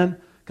I'm in.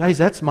 Guys,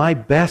 that's my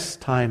best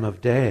time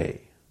of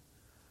day.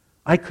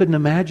 I couldn't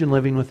imagine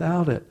living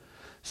without it.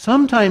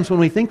 Sometimes when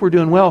we think we're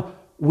doing well,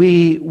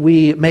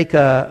 we make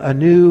a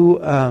new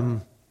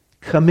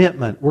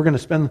commitment. We're going to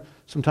spend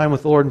some time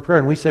with the Lord in prayer.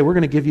 And we say, we're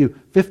going to give you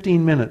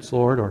 15 minutes,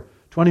 Lord, or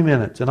 20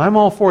 minutes. And I'm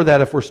all for that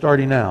if we're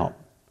starting out.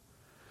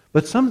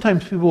 But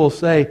sometimes people will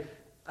say,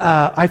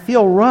 I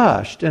feel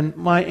rushed. And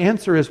my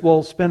answer is,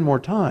 well, spend more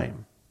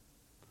time.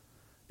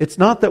 It's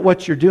not that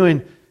what you're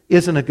doing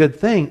isn't a good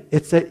thing.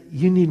 It's that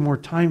you need more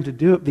time to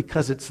do it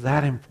because it's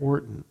that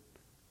important.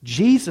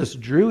 Jesus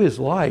drew His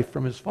life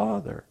from His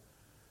Father.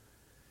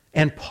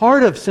 And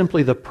part of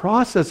simply the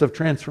process of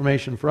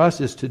transformation for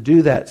us is to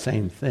do that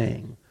same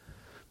thing.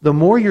 The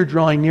more you're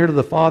drawing near to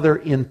the Father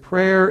in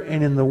prayer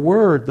and in the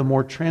Word, the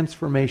more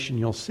transformation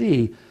you'll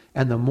see.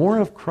 and the more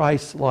of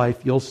Christ's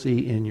life you'll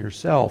see in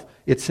yourself.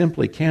 It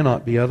simply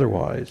cannot be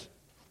otherwise.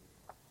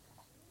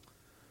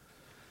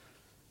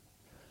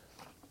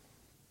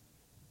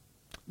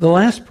 The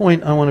last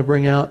point I want to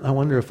bring out, I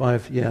wonder if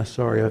I've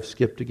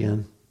skipped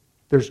again.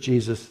 There's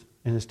Jesus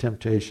and his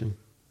temptation.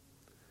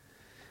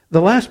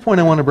 The last point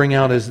I want to bring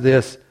out is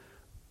this.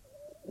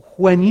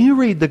 When you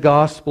read the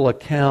gospel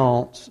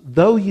accounts,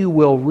 though you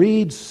will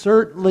read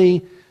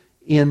certainly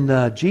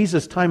in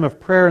Jesus' time of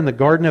prayer in the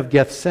Garden of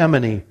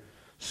Gethsemane,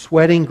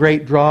 sweating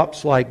great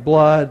drops like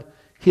blood,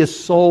 his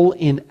soul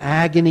in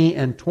agony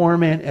and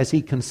torment as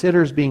he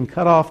considers being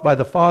cut off by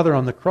the Father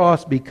on the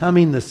cross,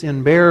 becoming the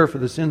sin bearer for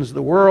the sins of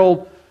the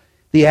world,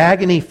 the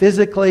agony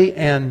physically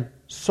and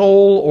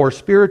soul or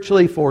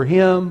spiritually for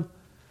him.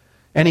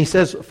 And he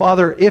says,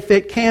 Father, if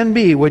it can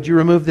be, would you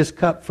remove this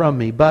cup from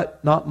me?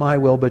 But not my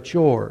will, but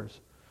yours.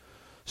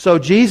 So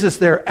Jesus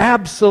there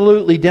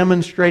absolutely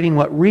demonstrating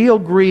what real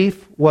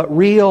grief, what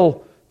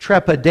real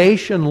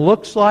trepidation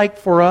looks like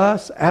for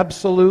us,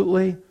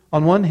 absolutely,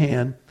 on one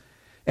hand.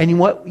 And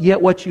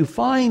yet what you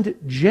find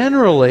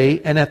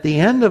generally, and at the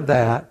end of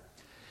that,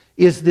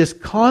 is this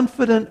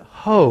confident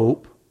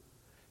hope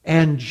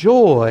and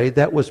joy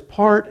that was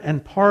part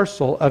and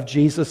parcel of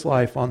Jesus'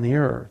 life on the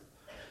earth.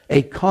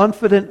 A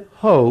confident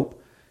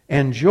hope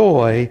and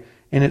joy,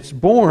 and it's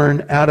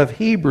born out of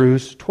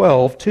Hebrews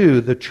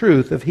 12:2, the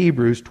truth of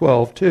Hebrews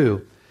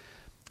 12:2.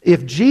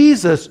 If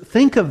Jesus,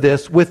 think of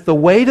this, with the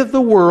weight of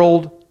the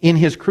world in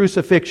his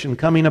crucifixion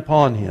coming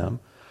upon him,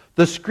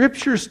 the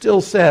Scripture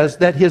still says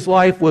that his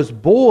life was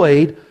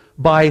buoyed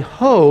by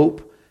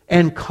hope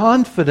and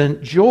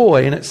confident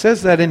joy. And it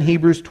says that in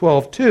Hebrews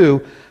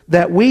 12:2,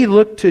 that we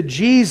look to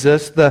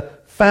Jesus, the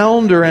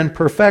founder and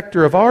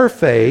perfecter of our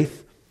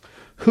faith,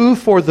 who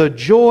for the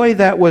joy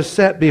that was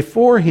set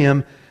before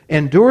him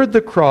endured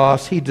the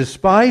cross, he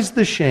despised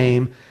the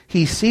shame,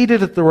 he's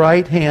seated at the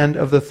right hand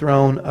of the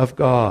throne of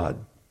God.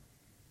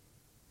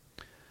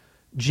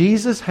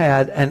 Jesus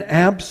had an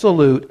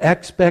absolute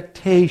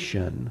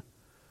expectation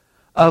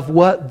of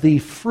what the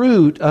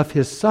fruit of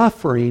his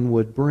suffering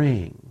would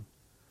bring,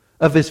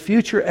 of his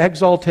future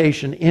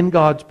exaltation in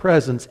God's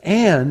presence,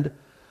 and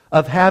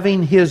of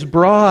having his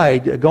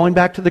bride, going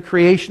back to the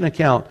creation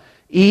account,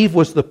 Eve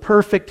was the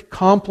perfect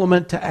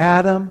complement to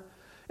Adam.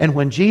 And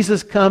when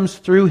Jesus comes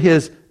through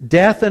his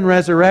death and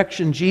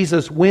resurrection,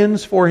 Jesus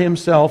wins for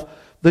himself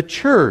the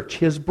church,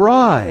 his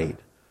bride.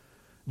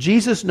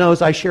 Jesus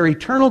knows I share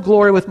eternal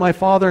glory with my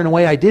Father in a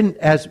way I didn't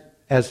as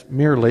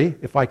merely,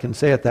 if I can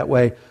say it that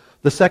way,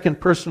 the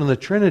second person of the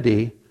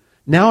Trinity.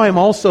 Now I'm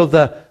also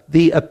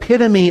the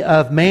epitome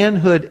of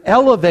manhood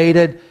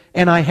elevated,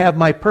 and I have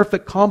my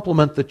perfect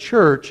complement, the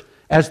church,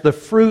 as the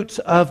fruits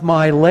of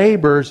my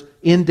labors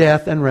in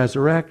death and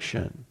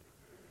resurrection.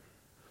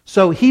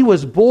 So he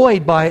was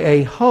buoyed by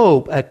a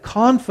hope, a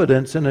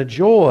confidence, and a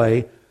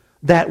joy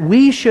that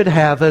we should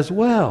have as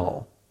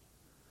well.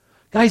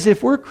 Guys,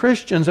 if we're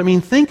Christians,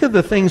 think of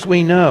the things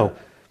we know.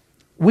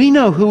 We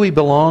know who we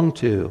belong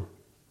to.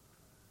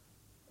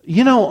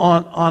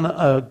 On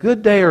a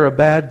good day or a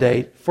bad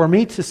day, for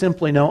me to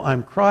simply know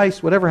I'm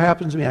Christ, whatever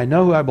happens to me, I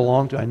know who I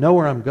belong to, I know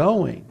where I'm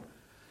going.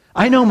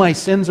 I know my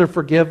sins are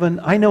forgiven.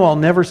 I know I'll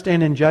never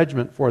stand in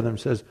judgment for them,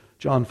 says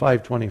John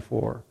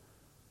 5:24.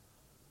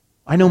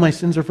 I know my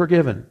sins are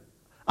forgiven.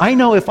 I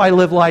know if I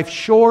live life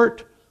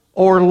short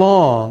or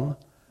long,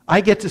 I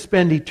get to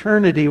spend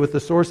eternity with the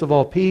source of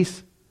all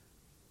peace.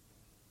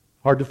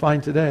 Hard to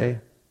find today.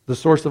 The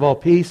source of all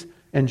peace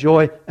and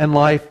joy and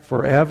life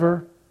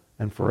forever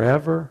and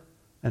forever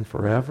and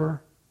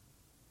forever.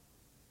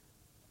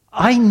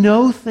 I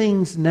know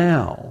things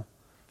now.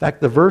 In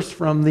fact, the verse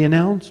from the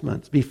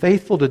announcements, be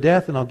faithful to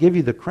death and I'll give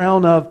you the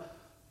crown of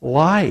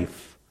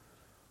life.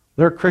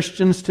 There are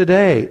Christians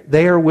today.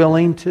 They are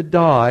willing to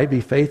die,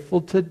 be faithful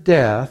to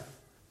death,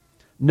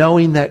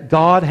 knowing that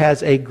God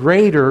has a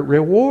greater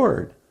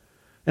reward.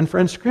 And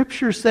friends,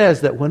 Scripture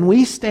says that when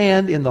we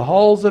stand in the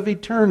halls of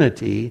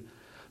eternity,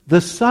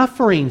 the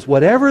sufferings,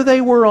 whatever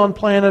they were on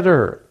planet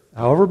Earth,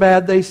 however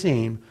bad they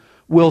seem,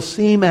 will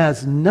seem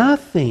as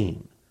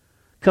nothing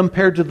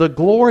compared to the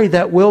glory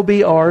that will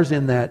be ours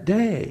in that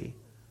day.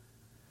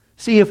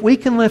 See, if we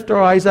can lift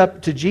our eyes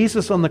up to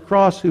Jesus on the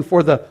cross, who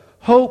for the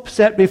hope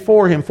set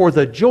before him, for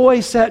the joy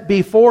set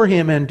before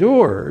him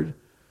endured,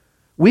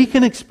 we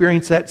can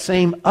experience that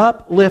same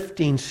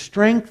uplifting,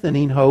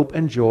 strengthening hope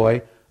and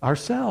joy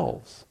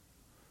ourselves.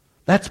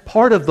 That's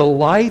part of the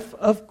life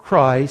of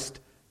Christ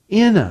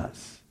in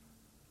us.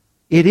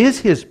 It is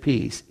his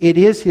peace. It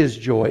is his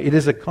joy. It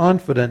is a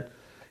confidence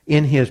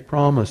in his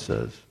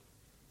promises.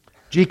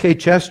 G.K.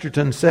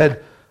 Chesterton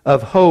said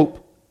of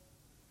hope,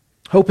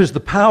 hope is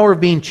the power of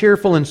being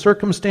cheerful in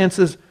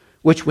circumstances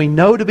which we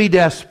know to be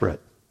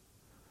desperate.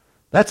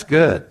 That's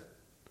good.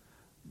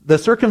 The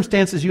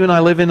circumstances you and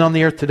I live in on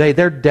the earth today,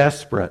 they're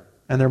desperate,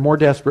 and they're more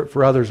desperate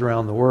for others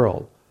around the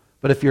world.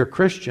 But if you're a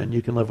Christian,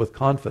 you can live with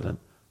confident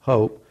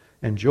hope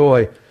and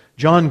joy.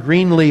 John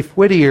Greenleaf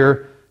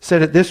Whittier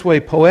said it this way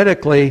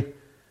poetically,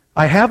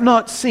 I have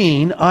not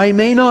seen, I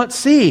may not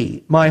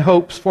see, my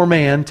hopes for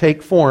man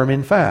take form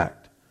in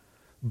fact.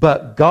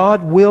 but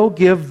God will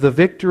give the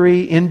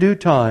victory in due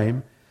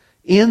time.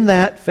 In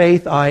that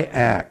faith I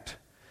act.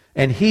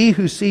 And he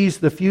who sees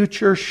the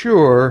future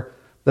sure,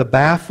 the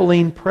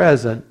baffling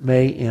present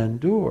may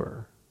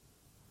endure.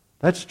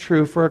 That's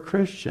true for a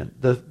Christian.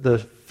 The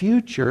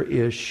future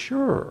is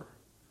sure.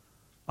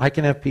 I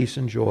can have peace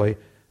and joy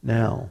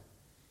now.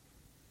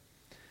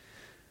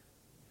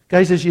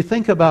 Guys, as you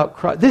think about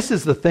Christ, this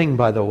is the thing,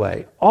 by the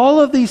way.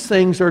 All of these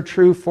things are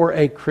true for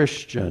a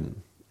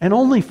Christian, and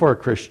only for a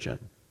Christian.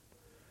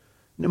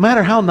 No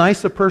matter how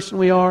nice a person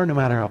we are, no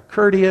matter how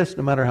courteous,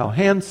 no matter how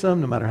handsome,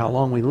 no matter how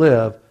long we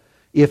live,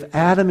 if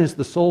Adam is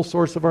the sole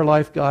source of our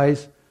life,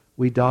 guys,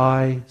 we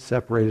die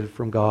separated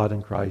from God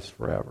and Christ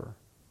forever.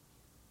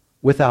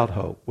 Without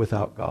hope,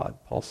 without God,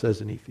 Paul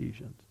says in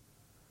Ephesians.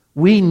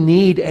 We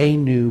need a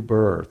new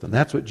birth, and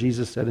that's what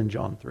Jesus said in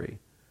John 3.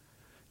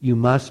 You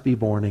must be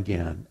born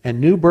again. And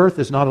new birth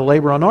is not a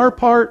labor on our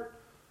part.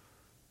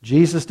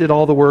 Jesus did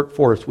all the work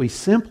for us. We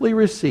simply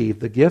receive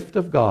the gift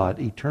of God,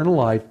 eternal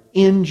life,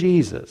 in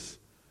Jesus.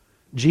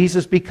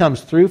 Jesus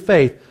becomes, through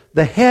faith,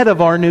 the head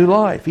of our new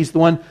life. He's the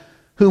one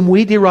whom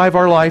we derive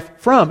our life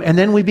from. And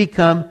then we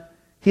become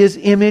His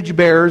image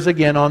bearers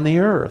again on the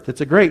earth.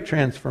 It's a great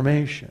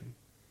transformation.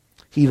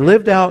 He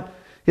lived out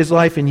His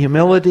life in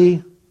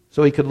humility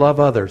so He could love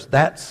others.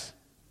 That's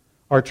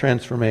our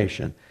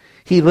transformation.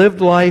 He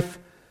lived life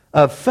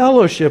of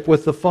fellowship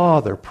with the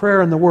Father, prayer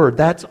and the Word.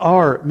 That's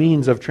our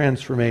means of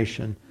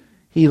transformation.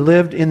 He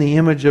lived in the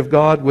image of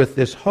God with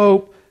this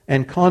hope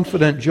and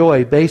confident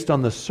joy based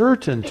on the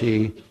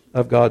certainty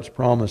of God's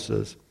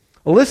promises.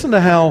 Well, listen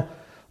to how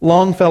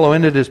Longfellow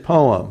ended his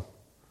poem.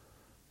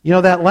 You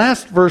know, that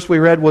last verse we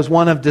read was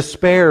one of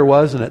despair,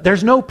 wasn't it?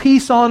 There's no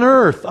peace on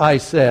earth, I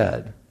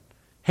said.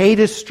 Hate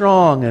is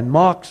strong and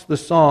mocks the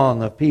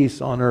song of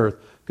peace on earth,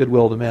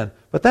 goodwill to men.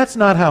 But that's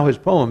not how his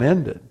poem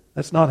ended.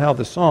 That's not how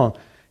the song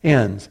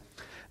ends.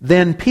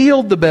 Then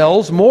pealed the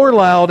bells more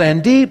loud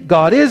and deep.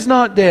 God is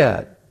not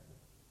dead,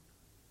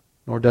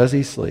 nor does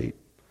He sleep.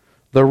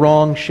 The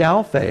wrong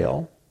shall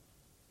fail,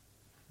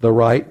 the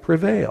right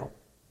prevail,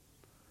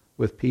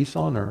 with peace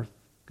on earth,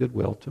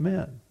 goodwill to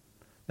men.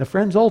 Now,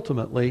 friends,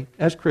 ultimately,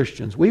 as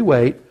Christians, we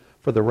wait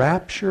for the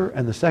rapture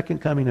and the second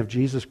coming of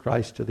Jesus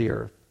Christ to the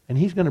earth. And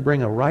He's going to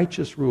bring a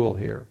righteous rule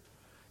here.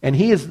 And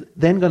He is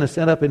then going to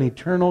set up an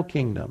eternal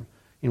kingdom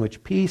in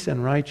which peace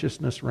and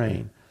righteousness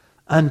reign.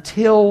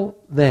 Until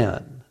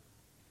then,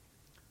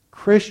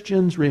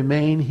 Christians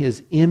remain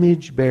His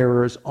image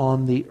bearers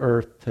on the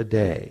earth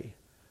today.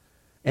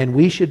 And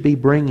we should be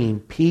bringing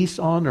peace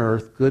on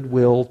earth,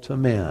 goodwill to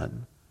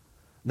men.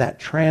 That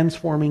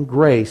transforming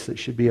grace that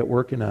should be at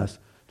work in us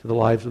to the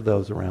lives of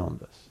those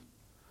around us.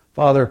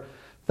 Father,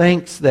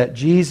 thanks that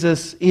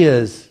Jesus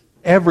is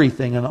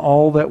everything and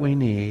all that we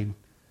need.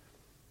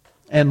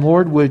 And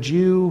Lord, would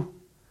you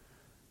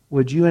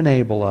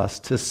enable us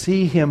to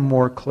see Him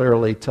more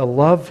clearly, to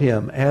love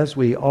Him as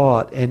we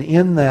ought, and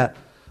in that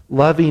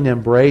loving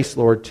embrace,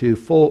 Lord,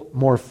 to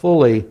more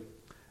fully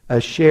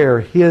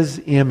share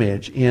His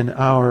image in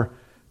our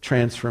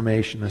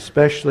transformation,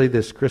 especially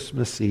this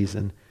Christmas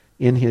season.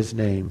 In His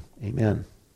name, amen.